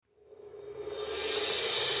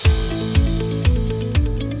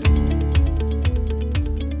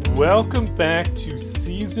Welcome back to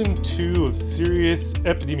Season 2 of Serious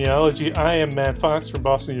Epidemiology. I am Matt Fox from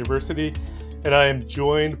Boston University, and I am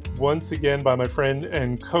joined once again by my friend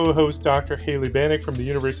and co-host Dr. Haley Banack from the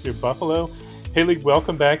University of Buffalo. Haley,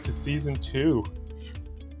 welcome back to Season 2.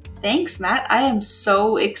 Thanks, Matt. I am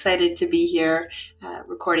so excited to be here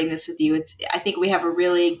recording this with you. I think we have a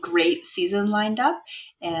really great season lined up,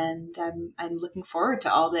 and I'm looking forward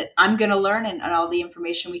to all that I'm going to learn and all the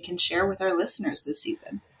information we can share with our listeners this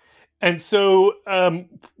season. And so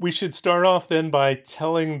we should start off then by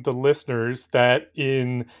telling the listeners that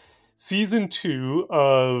in Season 2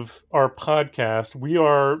 of our podcast, we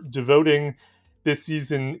are devoting this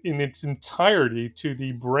season in its entirety to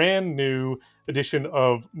the brand new edition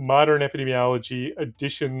of Modern Epidemiology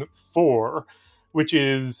Edition 4, which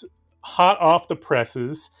is hot off the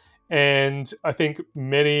presses. And I think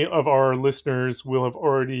many of our listeners will have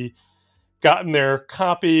already gotten their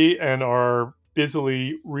copy and are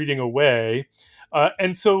busily reading away.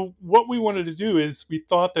 And so what we wanted to do is we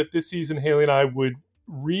thought that this season, Haley and I would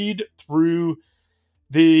read through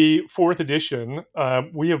the fourth edition.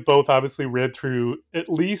 We have both obviously read through at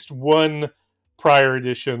least one prior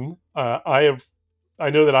edition. I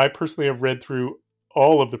know that I personally have read through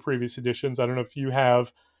all of the previous editions. I don't know if you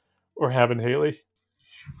have or haven't, Haley.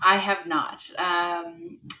 I have not.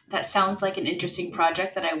 That sounds like an interesting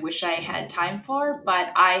project that I wish I had time for,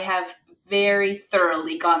 but I have very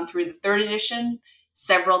thoroughly gone through the third edition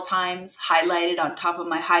several times, highlighted on top of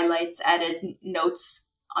my highlights, added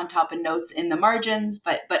notes on top of notes in the margins,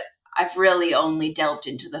 but I've really only delved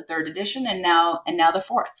into the third edition and now the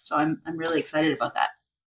fourth. So I'm really excited about that.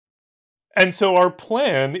 And so our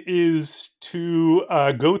plan is to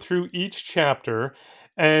go through each chapter,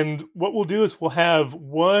 and what we'll do is we'll have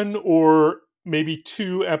one or maybe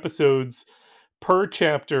two episodes per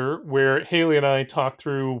chapter where Haley and I talk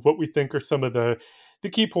through what we think are some of the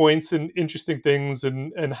key points and interesting things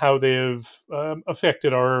and how they have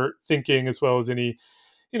affected our thinking, as well as any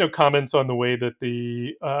comments on the way that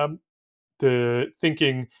the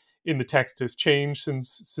thinking in the text has changed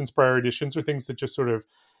since prior editions, or things that just sort of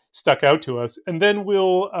stuck out to us. And then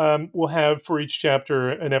we'll have for each chapter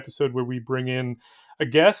an episode where we bring in a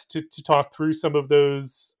guest to talk through some of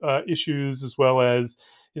those issues, as well as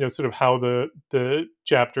sort of how the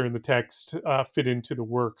chapter and the text fit into the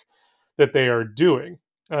work that they are doing.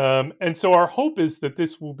 And so our hope is that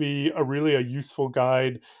this will be a useful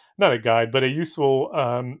guide, not a guide, but a useful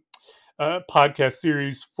podcast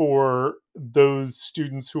series for those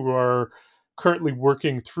students who are currently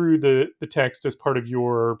working through the text as part of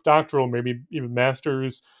your doctoral, maybe even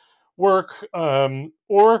master's work,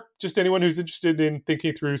 or just anyone who's interested in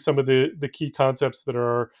thinking through some of the key concepts that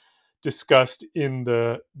are discussed in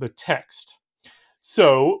the text.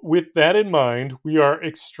 So with that in mind, we are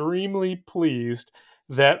extremely pleased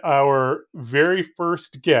that our very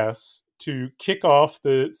first guest to kick off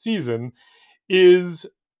the season is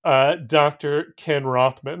Dr. Ken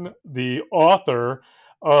Rothman, the author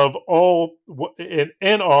of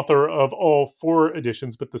an author of all four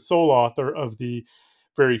editions, but the sole author of the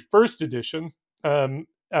very first edition. Ken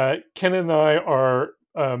and I are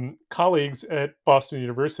colleagues at Boston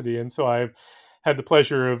University, and so I've had the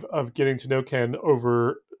pleasure of getting to know Ken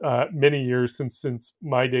over many years since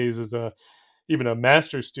my days as even a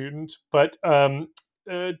master's student. But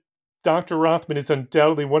Dr. Rothman is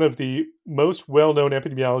undoubtedly one of the most well-known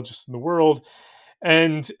epidemiologists in the world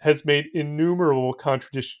and has made innumerable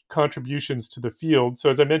contributions to the field. So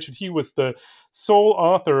as I mentioned, he was the sole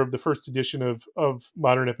author of the first edition of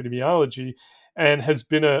Modern Epidemiology and has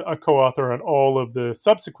been a co-author on all of the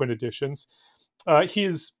subsequent editions. He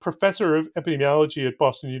is professor of epidemiology at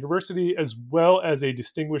Boston University, as well as a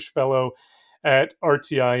distinguished fellow at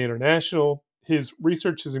RTI International. His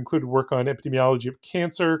research has included work on epidemiology of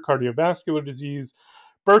cancer, cardiovascular disease,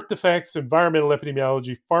 birth defects, environmental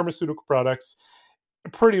epidemiology, pharmaceutical products,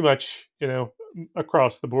 pretty much,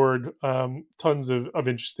 across the board, tons of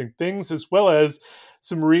interesting things, as well as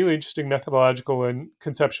some really interesting methodological and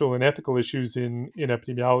conceptual and ethical issues in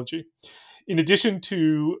epidemiology. In addition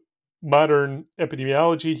to Modern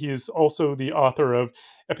Epidemiology, he is also the author of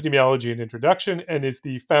Epidemiology: An Introduction and is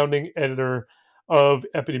the founding editor of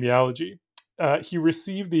Epidemiology. He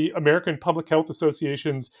received the American Public Health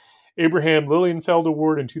Association's Abraham Lilienfeld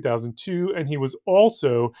Award in 2002, and he was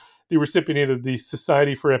also the recipient of the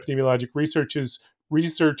Society for Epidemiologic Research's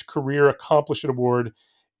Research Career Accomplishment Award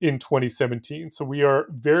in 2017. So we are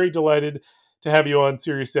very delighted to have you on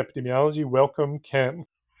Serious Epidemiology. Welcome, Ken.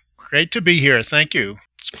 Great to be here. Thank you.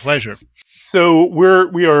 It's a pleasure. So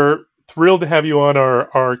we are thrilled to have you on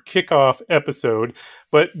our kickoff episode.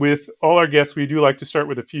 But with all our guests, we do like to start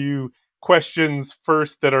with a few questions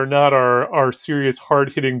first that are not our serious,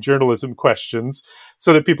 hard-hitting journalism questions,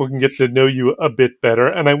 so that people can get to know you a bit better.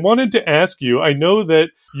 And I wanted to ask you, I know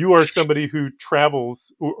that you are somebody who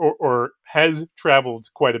travels or has traveled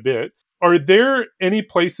quite a bit. Are there any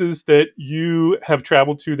places that you have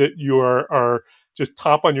traveled to that you are just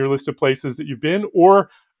top on your list of places that you've been? Or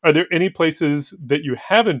are there any places that you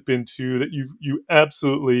haven't been to that you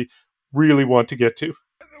absolutely really want to get to?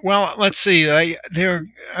 Well, let's see.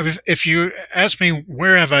 If you ask me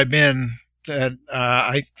where have I been that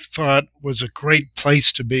I thought was a great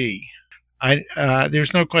place to be,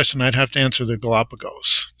 there's no question I'd have to answer the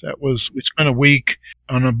Galapagos. We spent a week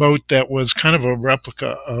on a boat that was kind of a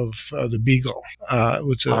replica of the Beagle. It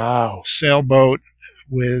was a Wow. sailboat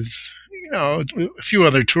with a few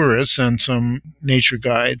other tourists and some nature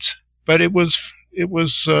guides, but it was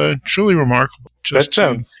truly remarkable. That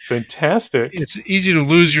sounds fantastic. It's easy to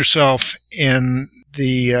lose yourself in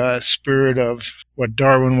the spirit of what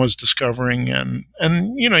Darwin was discovering, and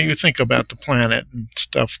you think about the planet and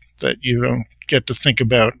stuff that you don't get to think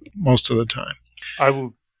about most of the time. I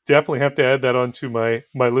will definitely have to add that onto my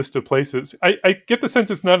list of places. I get the sense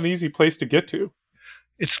it's not an easy place to get to.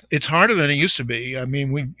 It's harder than it used to be. I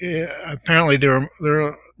mean, apparently there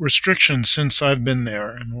are restrictions since I've been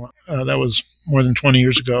there, and that was more than 20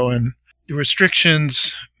 years ago. And the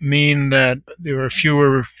restrictions mean that there are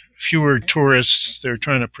fewer tourists. They're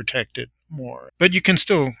trying to protect it more, but you can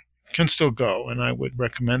still go, and I would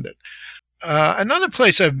recommend it. Another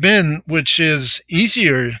place I've been, which is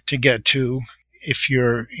easier to get to if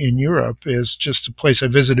you're in Europe, is just a place I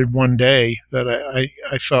visited one day that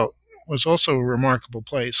I felt was also a remarkable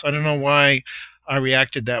place. I don't know why I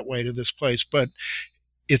reacted that way to this place, but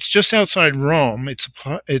it's just outside Rome.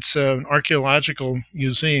 It's an archaeological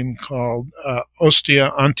museum called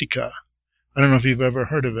Ostia Antica. I don't know if you've ever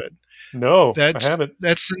heard of it. No, I haven't.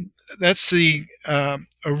 That's the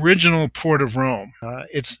original port of Rome.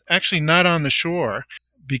 It's actually not on the shore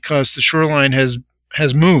because the shoreline has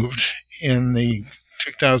moved in the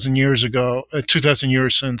 2,000 years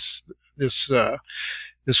since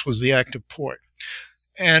this was the active port.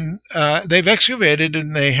 And they've excavated,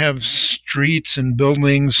 and they have streets and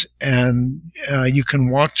buildings, and you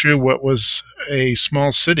can walk through what was a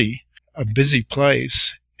small city, a busy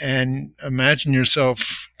place, and imagine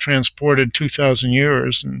yourself transported 2,000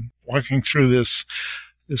 years and walking through this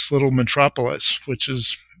little metropolis, which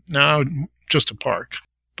is now just a park.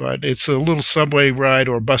 But it's a little subway ride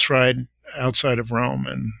or bus ride outside of Rome,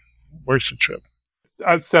 and worth the trip.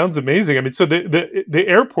 That sounds amazing. I mean, so the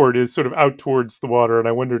airport is sort of out towards the water, and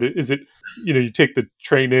I wondered, is it, you take the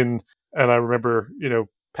train in, and I remember,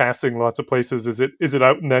 passing lots of places. Is it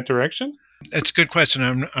out in that direction? That's a good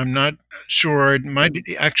question. I'm not sure. It might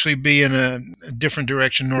actually be in a different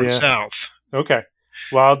direction, north-south. Okay.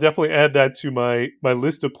 Well, I'll definitely add that to my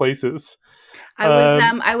list of places.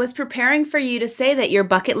 I was preparing for you to say that your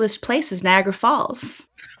bucket list place is Niagara Falls.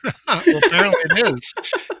 Well, apparently it is.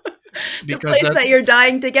 The place that you're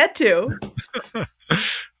dying to get to.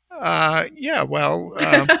 Yeah, well,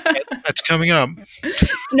 that's coming up.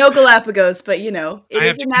 It's no Galapagos, but it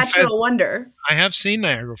is a natural wonder. I have seen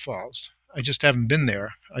Niagara Falls. I just haven't been there.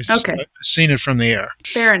 I've seen it from the air.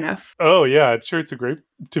 Fair enough. Oh, yeah. I'm sure it's a great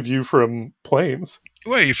to view from planes.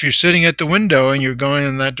 Well, if you're sitting at the window and you're going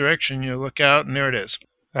in that direction, you look out and there it is.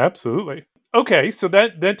 Absolutely. Okay, so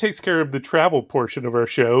that takes care of the travel portion of our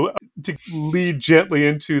show. To lead gently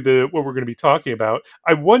into what we're going to be talking about,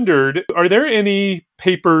 I wondered, are there any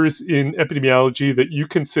papers in epidemiology that you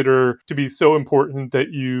consider to be so important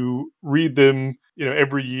that you read them,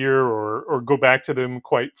 every year or go back to them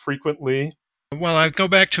quite frequently? Well, I go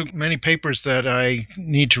back to many papers that I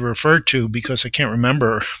need to refer to because I can't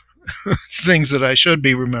remember things that I should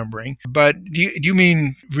be remembering. But do you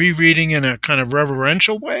mean rereading in a kind of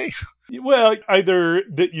reverential way? Well, either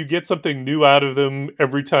that you get something new out of them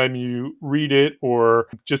every time you read it, or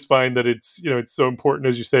just find that it's so important,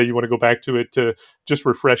 as you say, you want to go back to it to just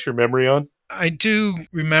refresh your memory on. I do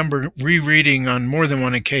remember rereading on more than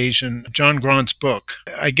one occasion John Graunt's book.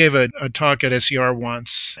 I gave a talk at SER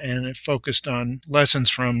once, and it focused on lessons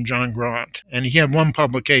from John Graunt. And he had one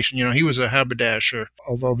publication. He was a haberdasher,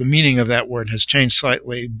 although the meaning of that word has changed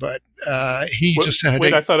slightly. But just had...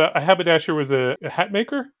 Wait, I thought a haberdasher was a hat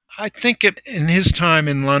maker? I think in his time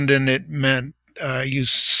in London, it meant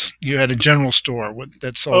you had a general store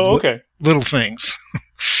that sold little things.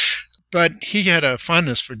 But he had a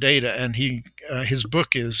fondness for data, and his book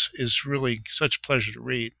is really such a pleasure to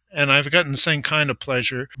read. And I've gotten the same kind of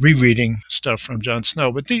pleasure rereading stuff from John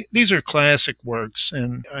Snow. But these are classic works,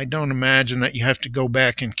 and I don't imagine that you have to go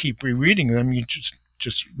back and keep rereading them. You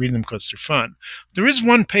just read them because they're fun. There is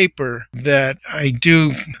one paper that I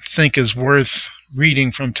do think is worth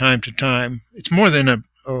reading from time to time. It's more than a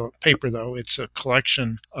paper, though. It's a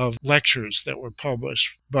collection of lectures that were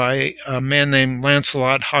published by a man named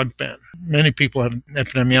Lancelot Hogben. Many people in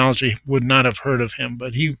epidemiology would not have heard of him,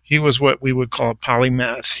 but he was what we would call a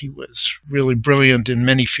polymath. He was really brilliant in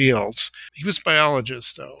many fields. He was a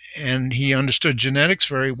biologist, though, and he understood genetics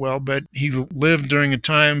very well, but he lived during a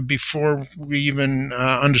time before we even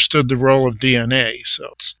understood the role of DNA. So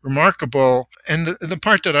it's remarkable. And the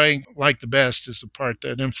part that I like the best is the part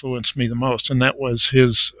that influenced me the most, and that was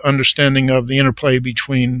his understanding of the interplay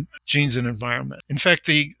between genes and environment. In fact,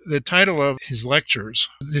 the title of his lectures,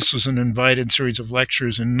 this was an invited series of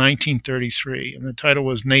lectures in 1933, and the title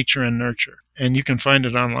was Nature and Nurture. And you can find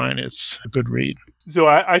it online. It's a good read. So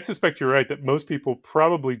I suspect you're right that most people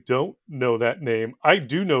probably don't know that name. I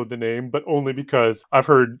do know the name, but only because I've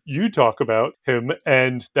heard you talk about him,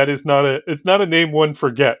 and that is it's not a name one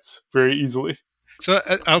forgets very easily. So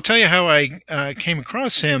I'll tell you how I came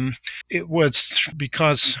across him. It was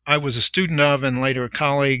because I was a student of and later a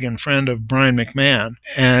colleague and friend of Brian McMahon.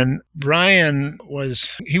 And Brian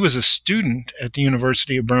was a student at the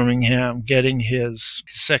University of Birmingham getting his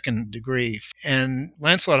second degree. And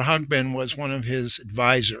Lancelot Hogben was one of his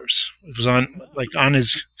advisors. It was on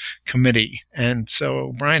his committee. And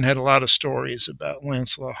so Brian had a lot of stories about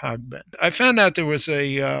Lancelot Hogben. I found out there was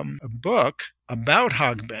a book about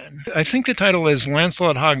Hogben. I think the title is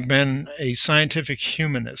Lancelot Hogben, a Scientific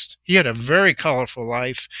Humanist. He had a very colorful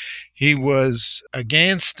life. He was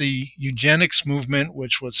against the eugenics movement,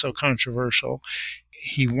 which was so controversial.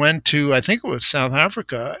 He went to, I think it was South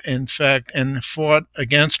Africa, in fact, and fought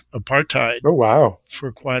against apartheid. Oh, wow.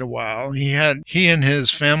 For quite a while. He and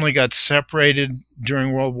his family got separated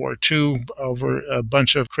during World War II over a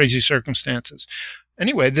bunch of crazy circumstances.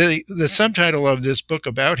 Anyway, the subtitle of this book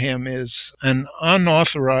about him is An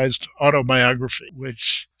Unauthorized Autobiography,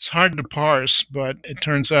 which is hard to parse, but it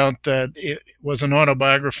turns out that it was an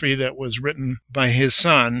autobiography that was written by his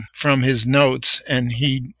son from his notes, and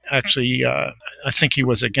he actually, I think he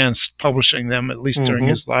was against publishing them, at least during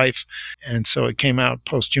his life, and so it came out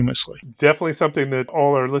posthumously. Definitely something that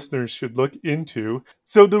all our listeners should look into.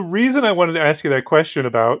 So the reason I wanted to ask you that question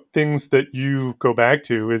about things that you go back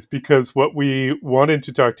to is because what we wanted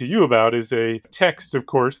to talk to you about is a text, of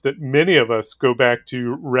course, that many of us go back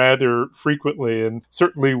to rather frequently, and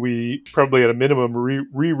certainly we probably at a minimum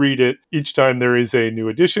reread it each time there is a new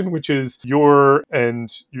edition, which is your and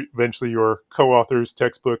eventually your co-author's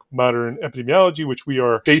textbook, Modern Epidemiology, which we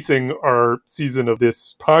are basing our season of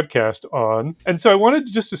this podcast on. And so I wanted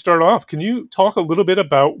just to start off, can you talk a little bit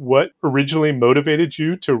about what originally motivated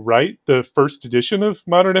you to write the first edition of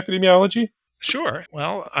Modern Epidemiology? Sure.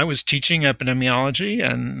 Well, I was teaching epidemiology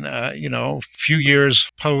and, a few years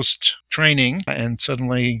post-training and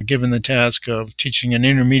suddenly given the task of teaching an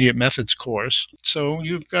intermediate methods course. So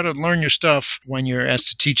you've got to learn your stuff when you're asked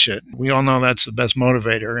to teach it. We all know that's the best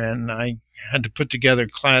motivator, and I had to put together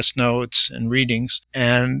class notes and readings.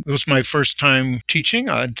 And it was my first time teaching.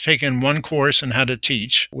 I'd taken one course on how to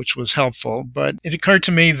teach, which was helpful. But it occurred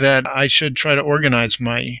to me that I should try to organize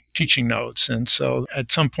my teaching notes. And so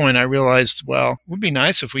at some point I realized, well, it would be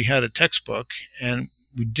nice if we had a textbook, and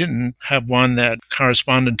we didn't have one that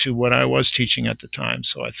corresponded to what I was teaching at the time.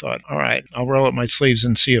 So I thought, all right, I'll roll up my sleeves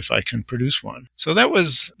and see if I can produce one. So that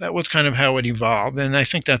was kind of how it evolved. And I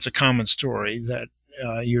think that's a common story, that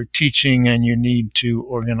you're teaching and you need to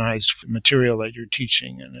organize material that you're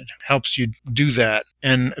teaching, and it helps you do that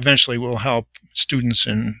and eventually will help students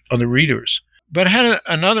and other readers. But I had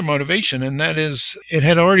another motivation, and that is it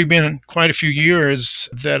had already been quite a few years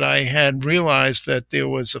that I had realized that there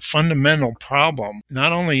was a fundamental problem,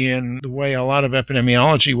 not only in the way a lot of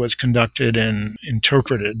epidemiology was conducted and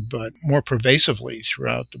interpreted, but more pervasively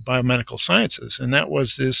throughout the biomedical sciences. And that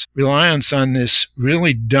was this reliance on this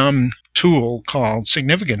really dumb tool called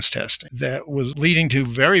significance testing that was leading to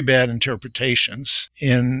very bad interpretations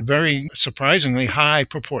in very surprisingly high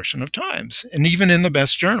proportion of times, and even in the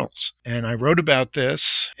best journals. And I wrote about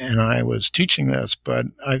this and I was teaching this, but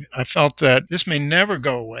I felt that this may never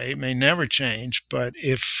go away, may never change, but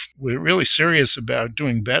if we're really serious about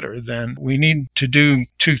doing better, then we need to do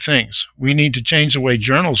two things. We need to change the way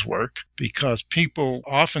journals work, because people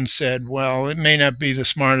often said, well, it may not be the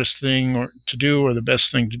smartest thing to do or the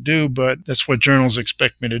best thing to do, but that's what journals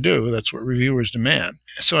expect me to do. That's what reviewers demand.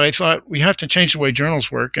 So I thought we have to change the way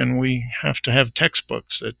journals work, and we have to have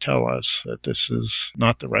textbooks that tell us that this is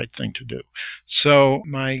not the right thing to do. So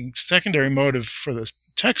my secondary motive for the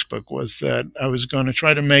textbook was that I was going to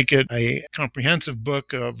try to make it a comprehensive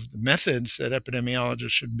book of the methods that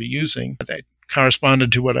epidemiologists should be using that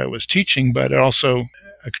corresponded to what I was teaching, but also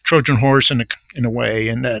a Trojan horse in a way,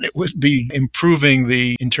 in that it would be improving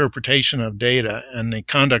the interpretation of data and the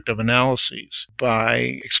conduct of analyses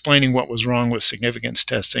by explaining what was wrong with significance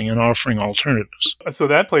testing and offering alternatives. So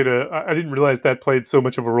that I didn't realize that played so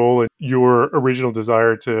much of a role in your original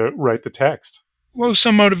desire to write the text. Well,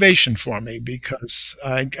 some motivation for me, because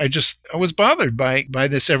I was bothered by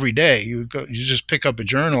this every day. You just pick up a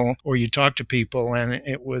journal or you talk to people, and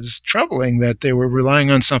it was troubling that they were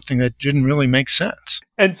relying on something that didn't really make sense.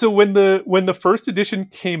 And so when the first edition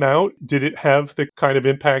came out, did it have the kind of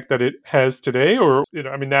impact that it has today? Or,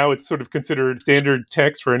 now it's sort of considered standard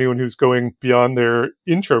text for anyone who's going beyond their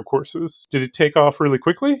intro courses. Did it take off really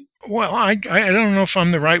quickly? Well, I don't know if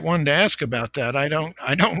I'm the right one to ask about that. I don't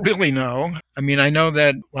really know. I know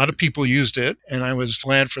that a lot of people used it, and I was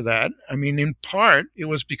glad for that. In part, it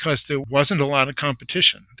was because there wasn't a lot of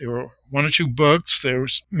competition. There were one or two books. There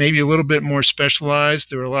was maybe a little bit more specialized.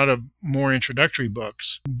 There were a lot of more introductory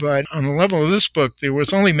books. But on the level of this book, there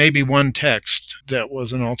was only maybe one text that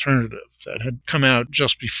was an alternative that had come out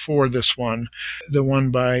just before this one, the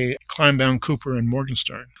one by Kleinbaum, Cooper, and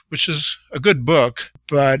Morgenstern, which is a good book,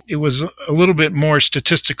 but it was a little bit more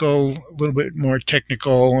statistical, a little bit more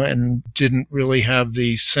technical, and didn't really have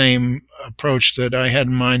the same approach that I had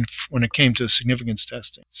in mind when it came to significance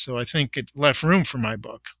testing. So I think it left room for my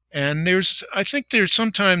book. And I think there's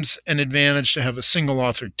sometimes an advantage to have a single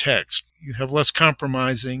authored text. You have less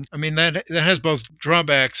compromising. That has both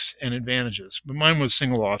drawbacks and advantages. But mine was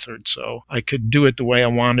single authored, so I could do it the way I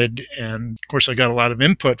wanted. And of course, I got a lot of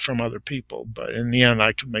input from other people, but in the end,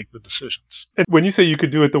 I could make the decisions. And when you say you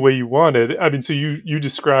could do it the way you wanted, so you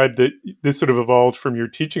described that this sort of evolved from your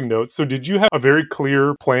teaching notes. So did you have a very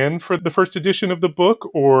clear plan for the first edition of the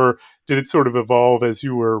book, or did it sort of evolve as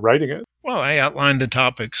you were writing it? Well, I outlined the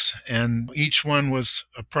topics, and each one was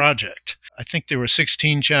a project. I think there were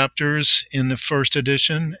 16 chapters in the first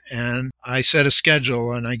edition, and I set a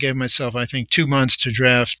schedule, and I gave myself, I think, 2 months to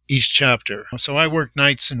draft each chapter. So I worked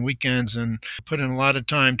nights and weekends and put in a lot of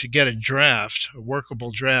time to get a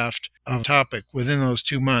workable draft of a topic within those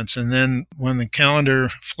 2 months. And then when the calendar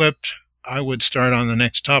flipped, I would start on the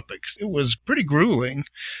next topic. It was pretty grueling,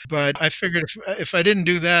 but I figured if I didn't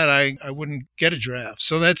do that, I wouldn't get a draft.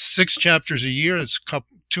 So that's 6 chapters a year. It's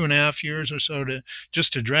 2.5 years or so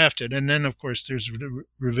to draft it. And then, of course, there's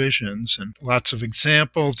revisions and lots of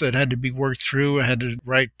examples that had to be worked through. I had to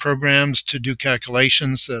write programs to do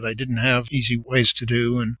calculations that I didn't have easy ways to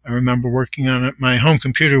do. And I remember working on it. My home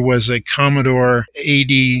computer was a Commodore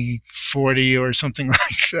 8040 or something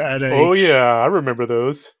like that. Oh, yeah. I remember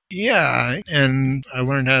those. Yeah, and I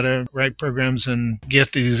learned how to write programs and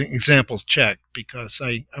get these examples checked because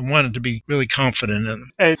I wanted to be really confident in them.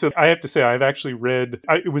 And so I have to say, I've actually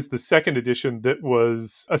it was the second edition that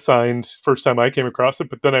was assigned first time I came across it,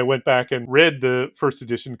 but then I went back and read the first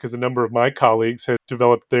edition because a number of my colleagues had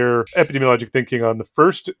developed their epidemiologic thinking on the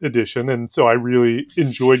first edition, and so I really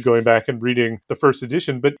enjoyed going back and reading the first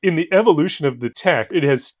edition. But in the evolution of the text, it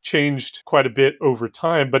has changed quite a bit over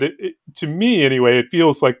time, but to me anyway, it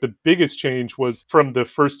feels like the biggest change was from the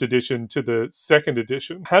first edition to the second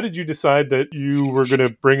edition. How did you decide that you were going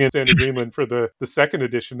to bring in Sander Greenland for the second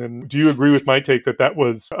edition? And do you agree with my take that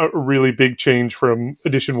was a really big change from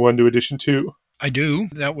edition 1 to edition 2? I do.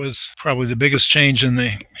 That was probably the biggest change in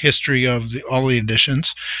the history of all the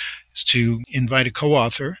editions, is to invite a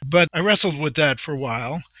co-author. But I wrestled with that for a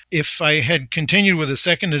while. If I had continued with a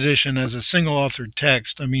second edition as a single authored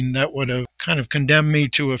text, that would have kind of condemned me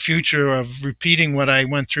to a future of repeating what I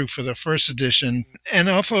went through for the first edition. And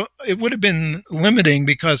also, it would have been limiting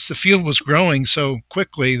because the field was growing so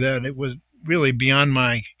quickly that it was really beyond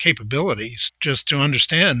my capabilities just to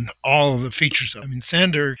understand all of the features of it.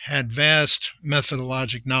 Sander had vast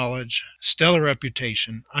methodologic knowledge, stellar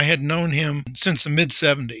reputation. I had known him since the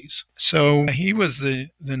mid-'70s. So he was the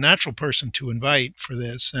natural person to invite for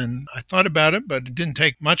this. And I thought about it, but it didn't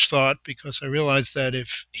take much thought because I realized that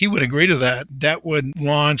if he would agree to that, that would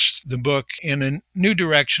launch the book in a new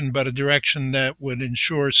direction, but a direction that would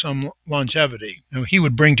ensure some longevity. He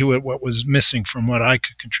would bring to it what was missing from what I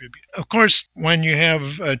could contribute. Of course, when you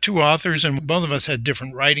have 2 authors and both of us had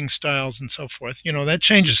different writing styles and so forth, that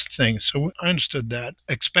changes things. So I understood that,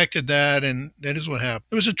 expected that, and that is what happened.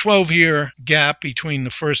 There was a 12-year gap between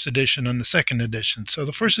the first edition and the second edition. So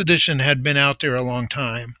the first edition had been out there a long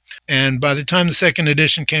time. And by the time the second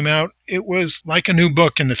edition came out, it was like a new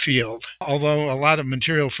book in the field. Although a lot of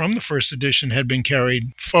material from the first edition had been carried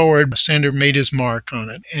forward, Sander made his mark on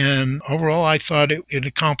it. And overall, I thought it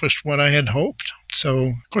accomplished what I had hoped. So,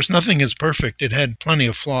 of course, nothing is perfect. It had plenty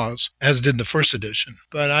of flaws, as did the first edition.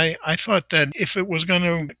 But I thought that if it was going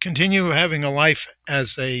to continue having a life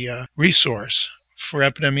as a resource for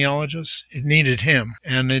epidemiologists, it needed him.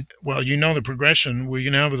 And the progression. We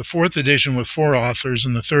now have the fourth edition with 4 authors,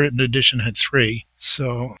 and the third edition had 3.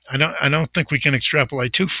 So I don't think we can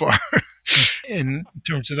extrapolate too far in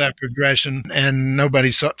terms of that progression. And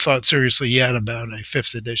nobody thought seriously yet about a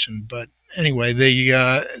 5th edition. But anyway,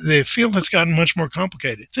 the field has gotten much more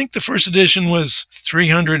complicated. I think the first edition was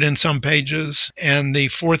 300 and some pages, and the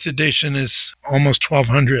 4th edition is almost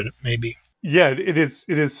 1,200, maybe. Yeah, it is.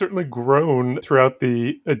 It has certainly grown throughout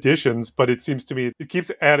the editions, but it seems to me it keeps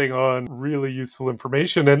adding on really useful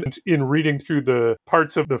information. And in reading through the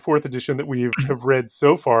parts of the 4th edition that we have read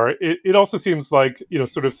so far, it also seems like,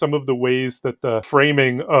 sort of some of the ways that the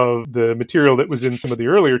framing of the material that was in some of the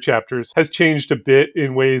earlier chapters has changed a bit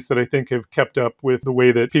in ways that I think have kept up with the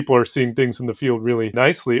way that people are seeing things in the field really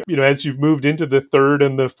nicely. As you've moved into the 3rd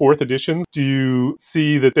and the 4th editions, do you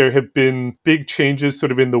see that there have been big changes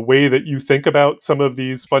sort of in the way that you think about some of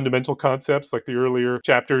these fundamental concepts? Like the earlier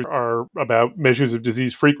chapters are about measures of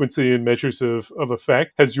disease frequency and measures of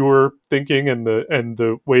effect. Has your thinking and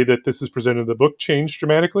the way that this is presented in the book changed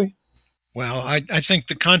dramatically? Well, I think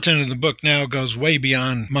the content of the book now goes way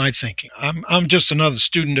beyond my thinking. I'm just another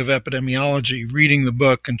student of epidemiology, reading the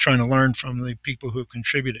book and trying to learn from the people who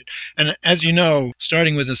contributed. And as you know,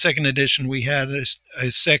 starting with the 2nd edition, we had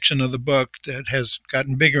a section of the book that has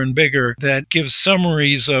gotten bigger and bigger that gives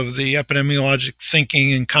summaries of the epidemiologic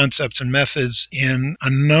thinking and concepts and methods in a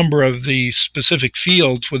number of the specific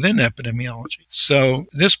fields within epidemiology. So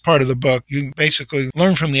this part of the book, you basically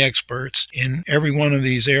learn from the experts in every one of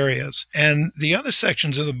these areas. And the other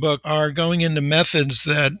sections of the book are going into methods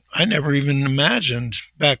that I never even imagined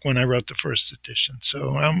back when I wrote the first edition.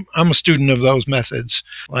 So I'm a student of those methods,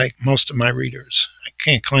 like most of my readers. I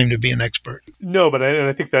can't claim to be an expert. No, but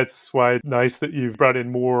I think that's why it's nice that you've brought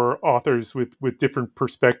in more authors with different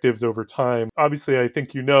perspectives over time. Obviously, I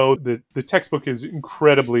think that the textbook is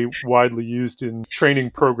incredibly widely used in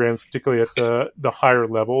training programs, particularly at the higher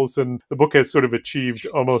levels. And the book has sort of achieved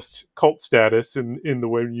almost cult status in the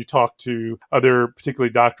way you talk to other,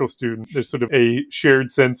 particularly doctoral students. There's sort of a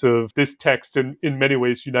shared sense of this text, and in many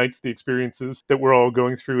ways unites the experiences that we're all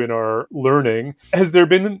going through in our learning. Has there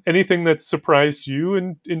been anything that surprised you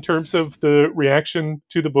in terms of the reaction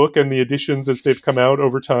to the book and the editions as they've come out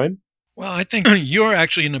over time? Well, I think you're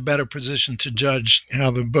actually in a better position to judge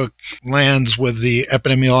how the book lands with the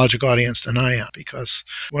epidemiologic audience than I am, because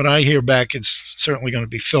what I hear back is certainly going to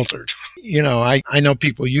be filtered. I know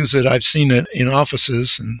people use it. I've seen it in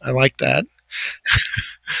offices, and I like that.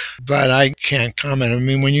 But I can't comment. I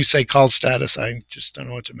mean, when you say cult status, I just don't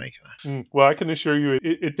know what to make of that. Well, I can assure you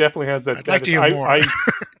it definitely has that I'd status. like to hear more. I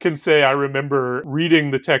can say I remember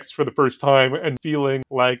reading the text for the first time and feeling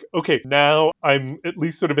like, okay, now I'm at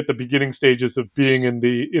least sort of at the beginning stages of being in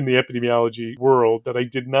the epidemiology world that I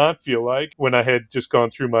did not feel like when I had just gone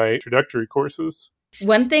through my introductory courses.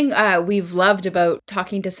 One thing we've loved about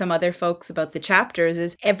talking to some other folks about the chapters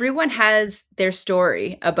is everyone has their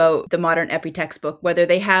story about the modern epi textbook, whether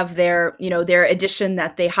they have their edition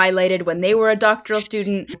that they highlighted when they were a doctoral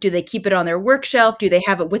student. Do they keep it on their work shelf? Do they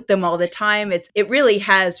have it with them all the time? It really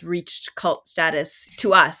has reached cult status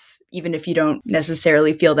to us, even if you don't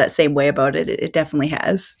necessarily feel that same way about it. It definitely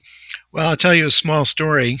has. Well, I'll tell you a small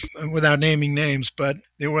story without naming names, but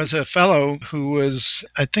there was a fellow who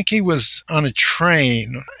I think he was on a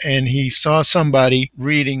train, and he saw somebody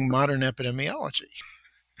reading modern epidemiology.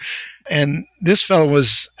 And this fellow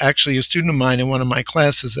was actually a student of mine in one of my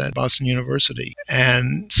classes at Boston University.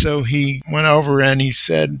 And so he went over and he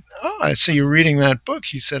said, "Oh, I see you're reading that book."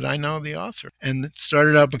 He said, "I know the author." And it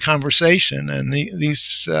started up a conversation. And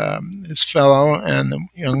this fellow and the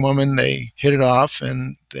young woman, they hit it off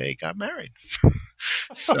and they got married.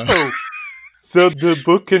 So the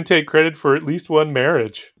book can take credit for at least one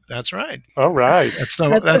marriage. That's right. All right. That's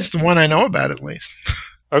the one I know about, at least.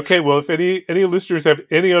 Okay, well, if any listeners have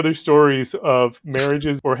any other stories of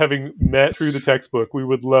marriages or having met through the textbook, we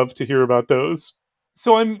would love to hear about those.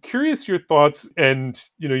 So I'm curious your thoughts, and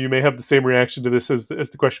you may have the same reaction to this as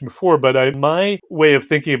the question before, but my way of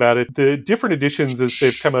thinking about it, the different editions as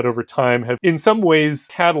they've come out over time have in some ways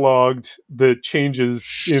cataloged the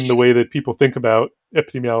changes in the way that people think about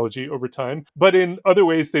epidemiology over time. But in other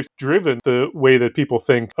ways, they've driven the way that people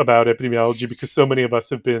think about epidemiology because so many of us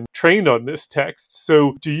have been trained on this text.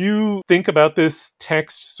 So do you think about this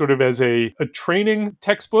text sort of as a training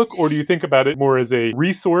textbook, or do you think about it more as a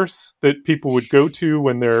resource that people would go to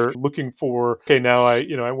when they're looking for, okay, now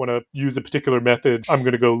I want to use a particular method, I'm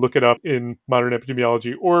going to go look it up in modern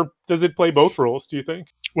epidemiology? Or does it play both roles, do you think?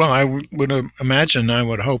 Well, I would imagine, I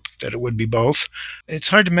would hope that it would be both. It's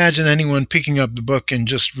hard to imagine anyone picking up the book and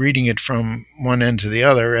just reading it from one end to the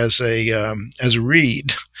other as a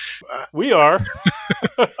read. We are.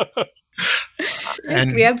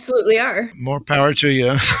 Yes, we absolutely are. More power to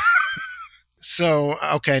you. So,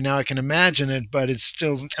 okay, now I can imagine it, but it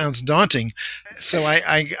still sounds daunting. So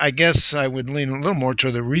I guess I would lean a little more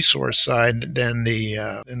to the resource side than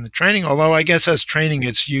the training. Although I guess as training,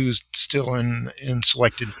 it's used still in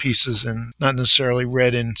selected pieces and not necessarily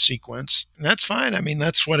read in sequence. And that's fine. I mean,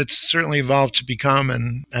 that's what it's certainly evolved to become,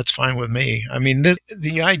 and that's fine with me. I mean,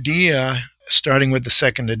 the idea, starting with the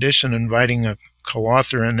second edition, inviting a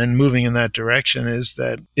co-author and then moving in that direction, is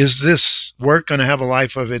this work going to have a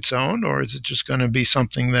life of its own, or is it just going to be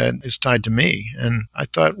something that is tied to me? And I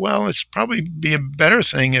thought, well, it's probably be a better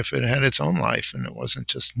thing if it had its own life and it wasn't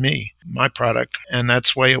just me, my product. And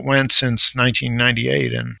that's the way it went since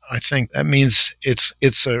 1998. And I think that means it's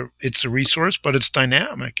a resource, but it's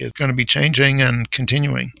dynamic. It's going to be changing and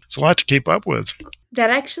continuing. It's a lot to keep up with.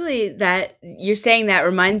 That you're saying that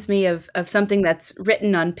reminds me of something that's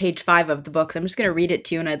written on page 5 of the book. So I'm just going to read it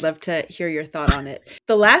to you, and I'd love to hear your thought on it.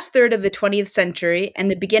 The last third of the 20th century and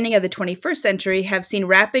the beginning of the 21st century have seen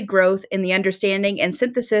rapid growth in the understanding and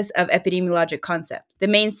synthesis of epidemiologic concepts. The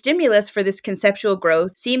main stimulus for this conceptual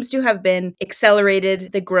growth seems to have been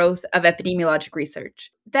accelerated the growth of epidemiologic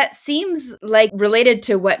research. That seems like related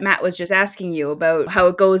to what Matt was just asking you about how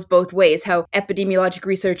it goes both ways, how epidemiologic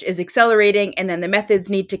research is accelerating and then the methods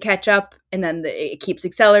need to catch up and then it keeps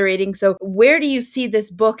accelerating. So where do you see this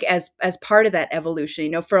book as part of that evolution?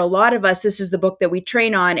 You know, for a lot of us, this is the book that we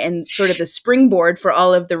train on and sort of the springboard for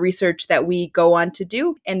all of the research that we go on to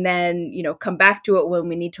do and then, you know, come back to it when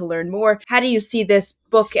we need to learn more. How do you see this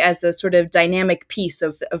book as a sort of dynamic piece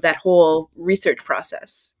of that whole research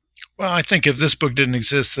process? Well, I think if this book didn't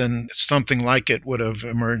exist, then something like it would have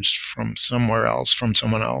emerged from somewhere else, from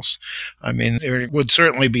someone else. I mean, there would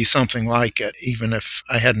certainly be something like it, even if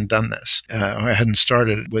I hadn't done this, or I hadn't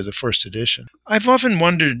started with the first edition. I've often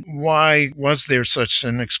wondered, why was there such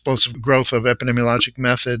an explosive growth of epidemiologic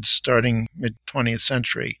methods starting mid-20th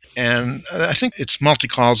century? And I think it's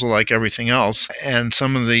multi-causal like everything else, and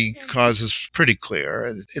some of the causes pretty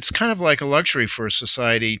clear. It's kind of like a luxury for a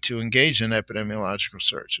society to engage in epidemiological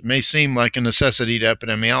research. It may seem like a necessity to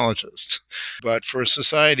epidemiologists, but for a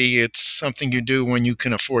society, it's something you do when you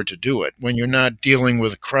can afford to do it, when you're not dealing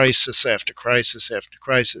with crisis after crisis after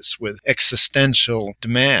crisis with existential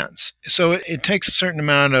demands. So it takes a certain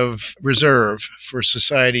amount of reserve for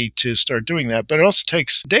society to start doing that, but it also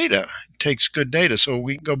takes data. It takes good data. So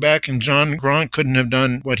we go back, and John Graunt couldn't have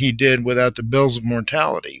done what he did without the bills of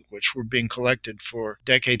mortality, which were being collected for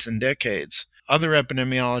decades and decades. Other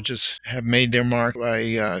epidemiologists have made their mark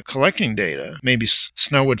by collecting data. Maybe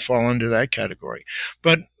Snow would fall under that category.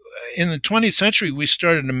 But in the 20th century, we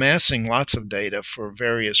started amassing lots of data for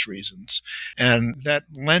various reasons. And that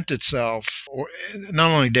lent itself, or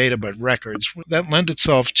not only data, but records, that lent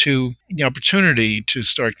itself to the opportunity to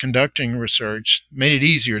start conducting research, made it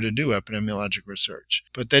easier to do epidemiologic research.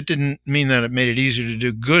 But that didn't mean that it made it easier to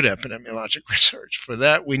do good epidemiologic research. For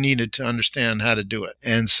that, we needed to understand how to do it.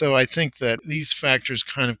 And so I think that these factors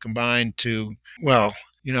kind of combined to, well,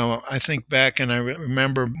 you know, I think back and I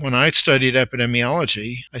remember when I studied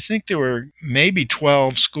epidemiology, I think there were maybe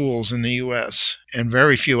 12 schools in the U.S. and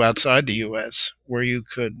very few outside the U.S. where you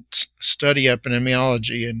could study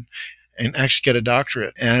epidemiology and actually get a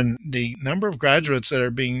doctorate. And the number of graduates that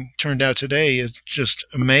are being turned out today is just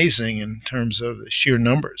amazing in terms of the sheer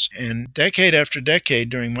numbers. And decade after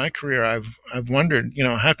decade during my career, I've wondered, you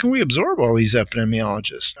know, how can we absorb all these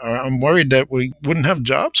epidemiologists? I'm worried that we wouldn't have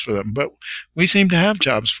jobs for them, but we seem to have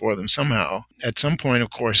jobs for them somehow. At some point,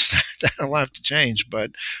 of course, that'll have to change.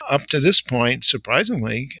 But up to this point,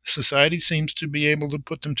 surprisingly, society seems to be able to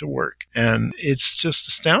put them to work. And it's just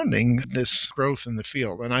astounding, this growth in the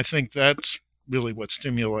field. And I think that's really what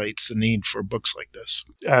stimulates the need for books like this.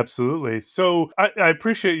 Absolutely. So I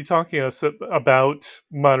appreciate you talking to us about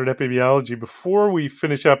modern epidemiology. Before we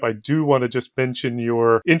finish up, I do want to just mention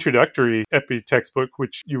your introductory epi textbook,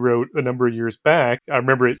 which you wrote a number of years back. I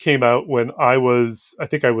remember it came out when I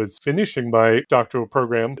think I was finishing my doctoral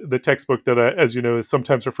program, the textbook that, as you know, is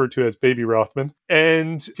sometimes referred to as Baby Rothman.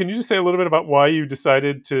 And can you just say a little bit about why you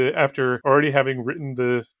decided to, after already having written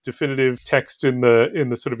the definitive text in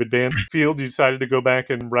the sort of advanced field, you decided to go back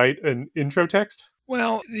and write an intro text?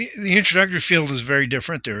 Well, the introductory field is very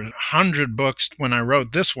different. There are 100 books when I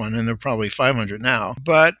wrote this one, and there are probably 500 now.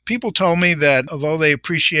 But people told me that although they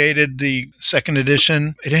appreciated the second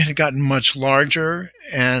edition, it had gotten much larger,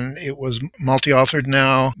 and it was multi-authored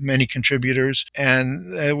now, many contributors,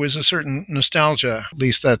 and there was a certain nostalgia, at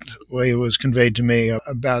least that way it was conveyed to me,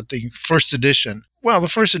 about the first edition. Well, the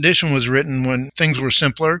first edition was written when things were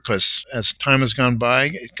simpler because as time has gone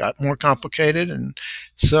by, it got more complicated. And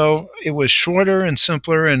so it was shorter and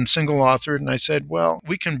simpler and single authored. And I said, well,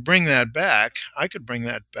 we can bring that back. I could bring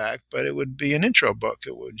that back, but it would be an intro book.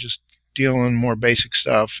 It would just deal in more basic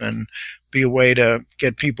stuff and be a way to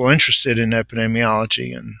get people interested in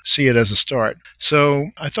epidemiology and see it as a start. So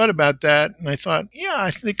I thought about that, and I thought, yeah,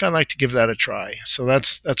 I think I'd like to give that a try. So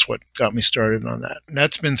that's what got me started on that. And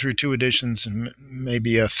that's been through 2 editions, and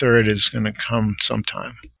maybe a third is going to come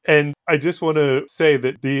sometime. And I just want to say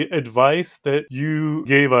that the advice that you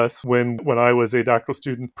gave us when I was a doctoral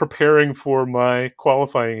student preparing for my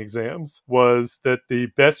qualifying exams was that the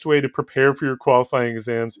best way to prepare for your qualifying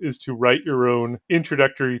exams is to write your own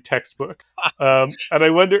introductory textbook. And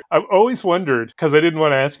I've always wondered, because I didn't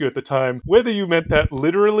want to ask you at the time, whether you meant that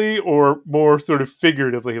literally or more sort of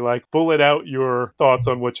figuratively, like bullet out your thoughts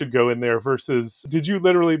on what should go in there versus, did you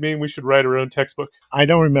literally mean we should write our own textbook? I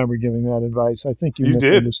don't remember giving that advice. I think you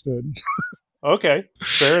misunderstood. Okay,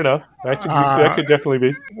 fair enough. That could definitely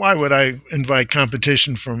be. Why would I invite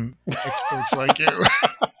competition from experts like you?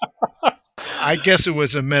 I guess it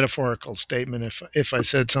was a metaphorical statement. If I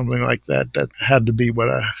said something like that, that had to be what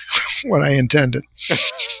I intended.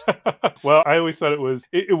 Well, I always thought it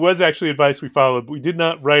was actually advice we followed. We did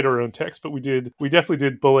not write our own text, but we definitely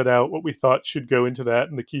did bullet out what we thought should go into that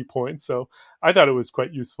and the key points. So I thought it was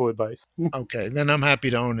quite useful advice. Okay, then I'm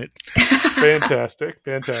happy to own it. Fantastic.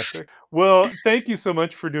 Well, thank you so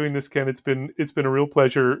much for doing this, Ken. It's been a real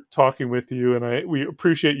pleasure talking with you, and we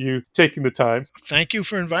appreciate you taking the time. Thank you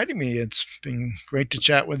for inviting me. It's been great to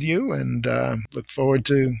chat with you, and look forward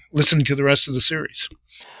to listening to the rest of the series.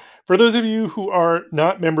 For those of you who are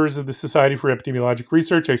not members of the Society for Epidemiologic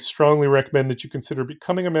Research, I strongly recommend that you consider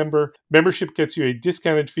becoming a member. Membership gets you a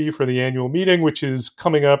discounted fee for the annual meeting, which is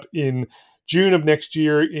coming up in June of next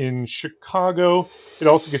year in Chicago. It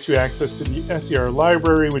also gets you access to the SER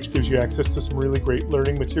library, which gives you access to some really great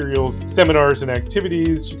learning materials, seminars, and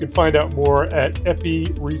activities. You can find out more at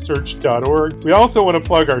epiresearch.org. We also want to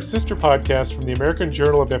plug our sister podcast from the American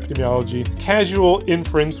Journal of Epidemiology, Casual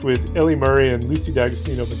Inference with Ellie Murray and Lucy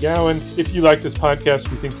D'Agostino McGowan. If you like this podcast,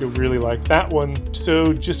 we think you'll really like that one.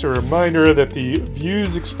 So just a reminder that the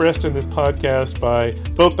views expressed in this podcast by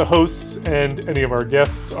both the hosts and any of our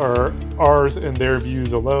guests are ours and their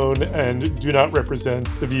views alone and do not represent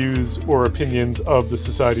the views or opinions of the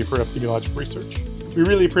Society for Epidemiologic Research. We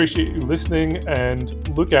really appreciate you listening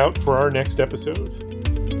and look out for our next episode.